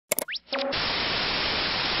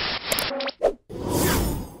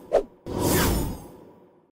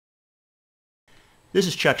This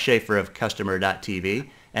is Chuck Schaefer of Customer.tv,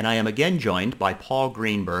 and I am again joined by Paul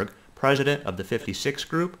Greenberg, president of the 56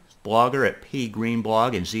 Group, blogger at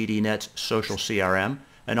pgreenblog and ZDNet's Social CRM,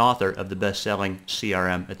 and author of the best-selling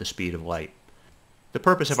CRM at the Speed of Light. The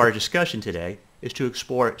purpose of our discussion today is to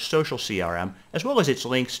explore social CRM as well as its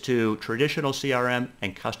links to traditional CRM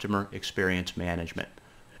and customer experience management.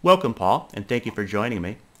 Welcome, Paul, and thank you for joining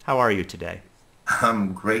me. How are you today?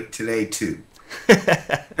 I'm great today, too.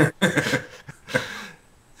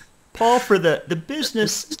 Paul, for the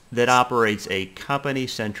business that operates a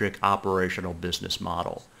company-centric operational business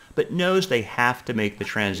model, but knows they have to make the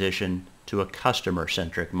transition to a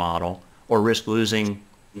customer-centric model or risk losing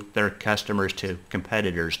their customers to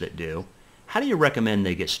competitors that do, how do you recommend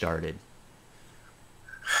they get started?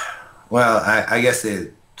 Well, I guess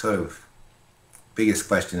the sort of biggest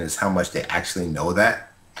question is how much they actually know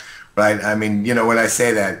that, right? I mean, when I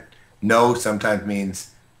say that, no sometimes means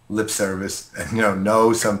lip service, and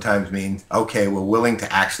no sometimes means, okay, we're willing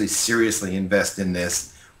to actually seriously invest in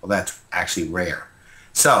this. Well, that's actually rare.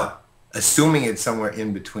 So assuming it's somewhere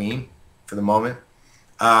in between for the moment,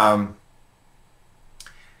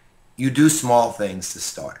 you do small things to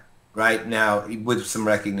start, right? Now, with some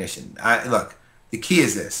recognition. Look, the key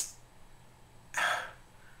is this.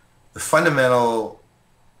 The fundamental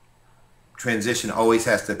transition always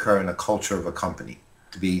has to occur in the culture of a company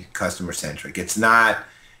to be customer-centric. It's not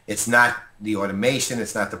the automation,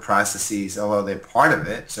 it's not the processes, although they're part of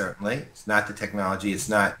it, certainly. It's not the technology, it's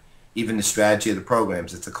not even the strategy of the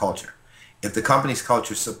programs, it's the culture. If the company's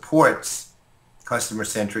culture supports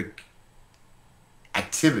customer-centric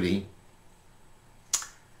activity,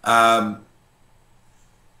 the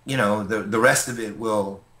rest of it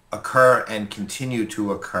will occur and continue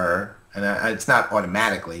to occur, and it's not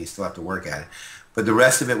automatically, you still have to work at it, but the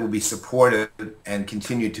rest of it will be supported and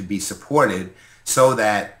continue to be supported so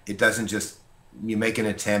that it doesn't just, you make an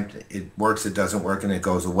attempt, it works, it doesn't work, and it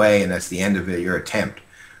goes away, and that's the end of it, your attempt.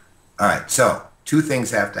 All right, so two things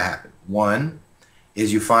have to happen. One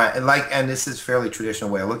is you find, and this is a fairly traditional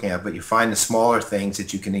way of looking at it, but you find the smaller things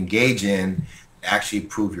that you can engage in to actually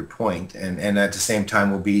prove your point, and at the same time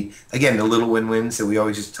will be, again, the little win-wins that we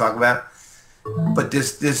always used to talk about. But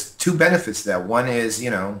there's two benefits to that. One is,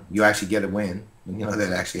 you actually get a win,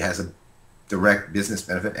 that actually has a direct business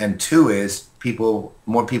benefit, and two is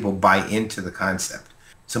more people buy into the concept.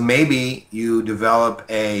 So maybe you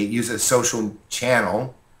use a social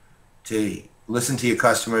channel to listen to your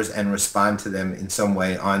customers and respond to them in some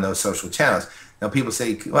way on those social channels. Now people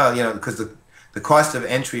say, well, because the cost of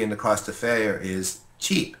entry and the cost of failure is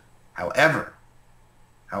cheap. However,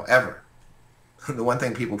 the one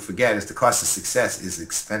thing people forget is the cost of success is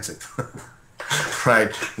expensive.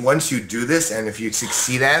 Right? Once you do this, and if you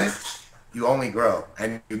succeed at it, you only grow,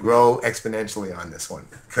 and you grow exponentially on this one,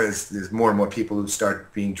 because there's more and more people who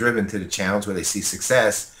start being driven to the channels where they see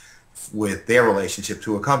success with their relationship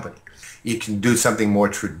to a company. You can do something more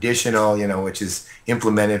traditional, which is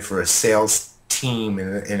implemented for a sales team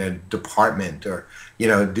in a department, or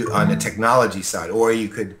on the technology side, or you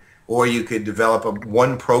could develop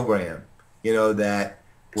one program, that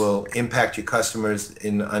will impact your customers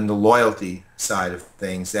on the loyalty side of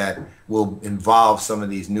things that will involve some of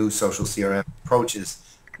these new social CRM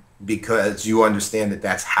approaches, because you understand that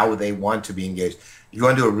that's how they want to be engaged. You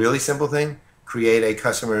want to do a really simple thing? Create a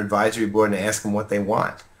customer advisory board and ask them what they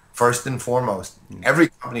want. First and foremost, every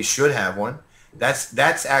company should have one.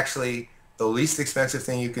 That's actually the least expensive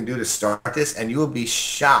thing you can do to start this, and you will be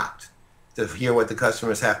shocked to hear what the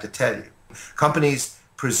customers have to tell you. Companies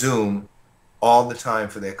presume all the time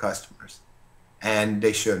for their customers, and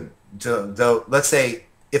they shouldn't. Though, let's say,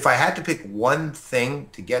 if I had to pick one thing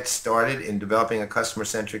to get started in developing a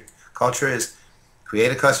customer-centric culture, is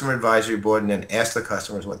create a customer advisory board and then ask the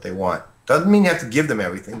customers what they want. Doesn't mean you have to give them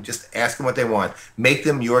everything, just ask them what they want. Make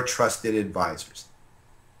them your trusted advisors.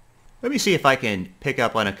 Let me see if I can pick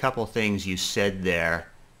up on a couple things you said there,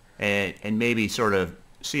 and maybe sort of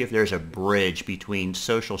see if there's a bridge between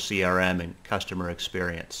social CRM and customer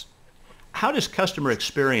experience. How does customer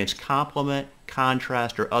experience complement,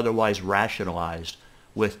 contrast, or otherwise rationalize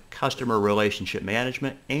with customer relationship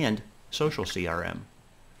management and social CRM?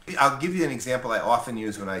 I'll give you an example I often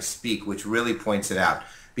use when I speak, which really points it out.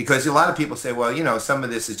 Because a lot of people say, well, some of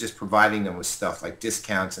this is just providing them with stuff like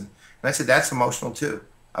discounts. And I said, that's emotional too.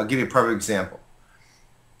 I'll give you a perfect example.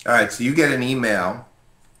 All right, so you get an email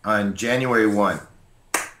on January 1.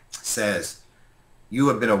 Says, you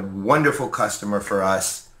have been a wonderful customer for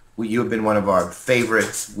us. You have been one of our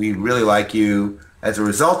favorites. We really like you. As a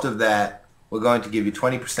result of that, we're going to give you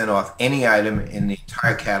 20% off any item in the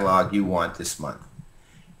entire catalog you want this month.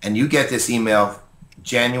 And you get this email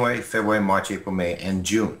January, February, March, April, May, and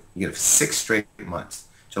June. You get 6 straight months.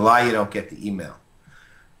 July, you don't get the email.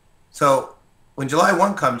 So when July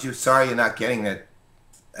 1 comes, you're sorry you're not getting that,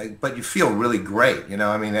 but you feel really great. You know,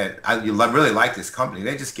 I mean, you really like this company.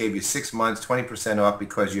 They just gave you 6 months, 20% off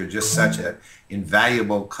because you're just such an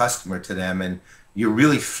invaluable customer to them, and you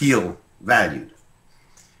really feel valued.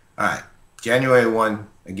 All right, January 1,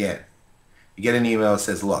 again, you get an email that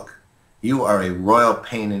says, look, you are a royal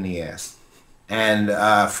pain in the ass. And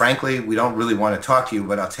frankly, we don't really want to talk to you,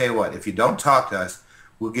 but I'll tell you what, if you don't talk to us,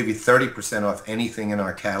 we'll give you 30% off anything in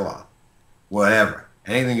our catalog, whatever,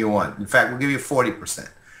 anything you want. In fact, we'll give you 40%,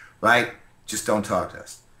 right? Just don't talk to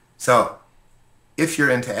us. So if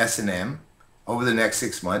you're into S&M, over the next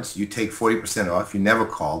 6 months, you take 40% off, you never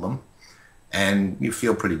call them, and you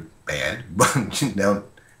feel pretty bad, but you know,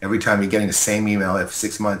 every time you're getting the same email after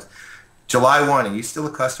 6 months. July 1, are you still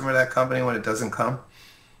a customer of that company when it doesn't come?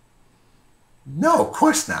 No, of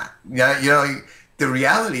course not. Yeah, you know, the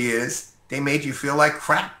reality is they made you feel like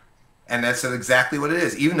crap. And that's exactly what it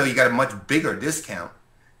is. Even though you got a much bigger discount,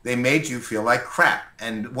 they made you feel like crap.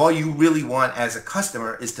 And all you really want as a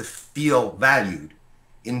customer is to feel valued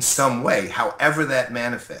in some way, however that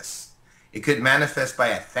manifests. It could manifest by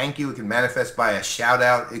a thank you. It could manifest by a shout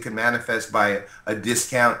out. It could manifest by a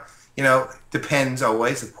discount. You know, depends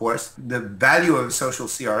always, of course. The value of the social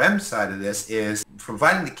CRM side of this is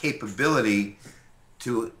providing the capability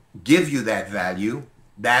to give you that value.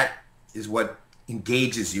 That is what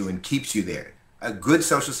engages you and keeps you there. A good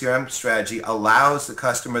social CRM strategy allows the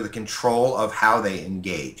customer the control of how they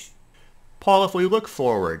engage. Paul, if we look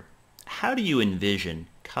forward, how do you envision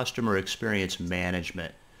customer experience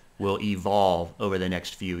management will evolve over the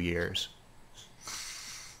next few years?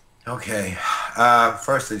 Okay.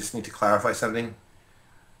 First, I just need to clarify something.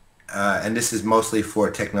 And this is mostly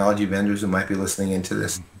for technology vendors who might be listening into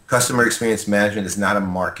this. Customer experience management is not a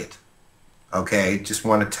market. Okay? Just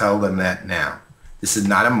want to tell them that now. This is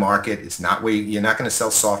not a market. It's not where you're not going to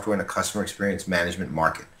sell software in a customer experience management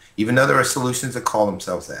market, even though there are solutions that call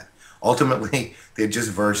themselves that. Ultimately, they're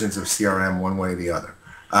just versions of CRM one way or the other.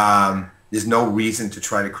 There's no reason to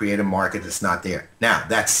try to create a market that's not there. Now,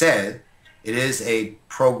 that said, it is a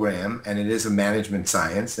program and it is a management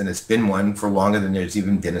science, and it's been one for longer than there's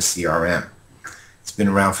even been a CRM. It's been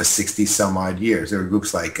around for 60 some odd years. There are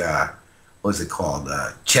groups like, what was it called?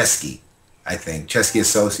 Chesky, I think. Chesky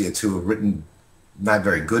Associates, who have written not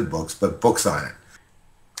very good books, but books on it.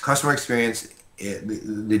 Customer experience,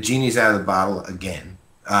 the genie's out of the bottle again.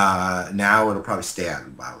 Now it'll probably stay out of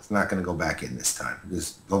the bottle. It's not going to go back in this time.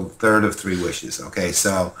 There's the third of 3 wishes. Okay,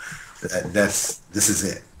 so this is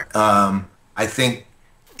it. I think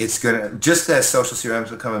it's going to, just as social CRM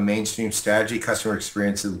has become a mainstream strategy, customer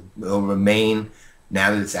experience will remain,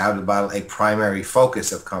 now that it's out of the bottle, a primary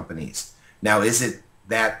focus of companies. Now, is it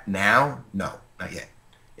that now? No, not yet.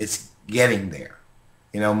 It's getting there.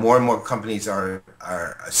 You know, more and more companies are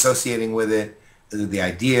associating with it. The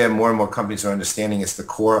idea, more and more companies are understanding it's the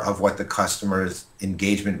core of what the customer's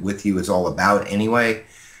engagement with you is all about anyway.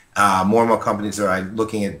 More and more companies are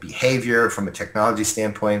looking at behavior from a technology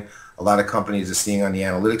standpoint. A lot of companies are seeing on the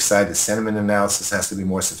analytics side the sentiment analysis has to be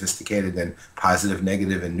more sophisticated than positive,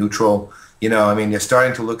 negative, and neutral. You know, I mean, they're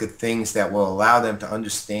starting to look at things that will allow them to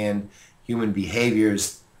understand human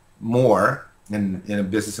behaviors more in a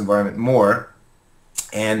business environment more,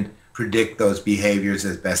 and predict those behaviors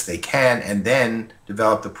as best they can, and then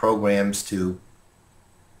develop the programs to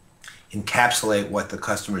encapsulate what the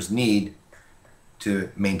customers need to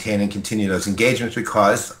maintain and continue those engagements,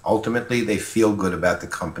 because ultimately they feel good about the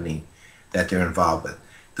company that they're involved with.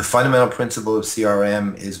 The fundamental principle of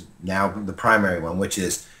CRM is now the primary one, which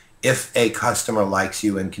is if a customer likes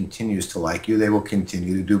you and continues to like you, they will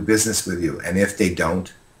continue to do business with you. And if they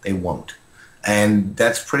don't, they won't. And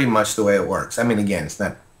that's pretty much the way it works. I mean, again, it's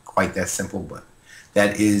not quite that simple, but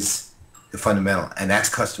that is the fundamental. And that's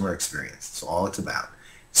customer experience. That's all it's about.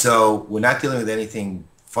 So we're not dealing with anything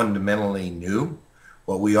fundamentally new.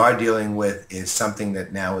 What we are dealing with is something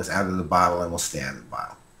that now is out of the bottle and will stay out of the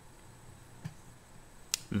bottle.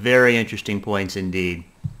 Very interesting points indeed.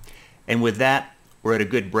 And with that, we're at a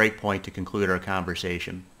good break point to conclude our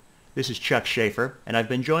conversation. This is Chuck Schaefer, and I've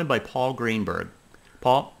been joined by Paul Greenberg.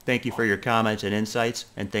 Paul, thank you for your comments and insights,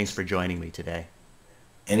 and thanks for joining me today.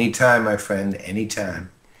 Anytime, my friend,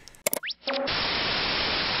 anytime.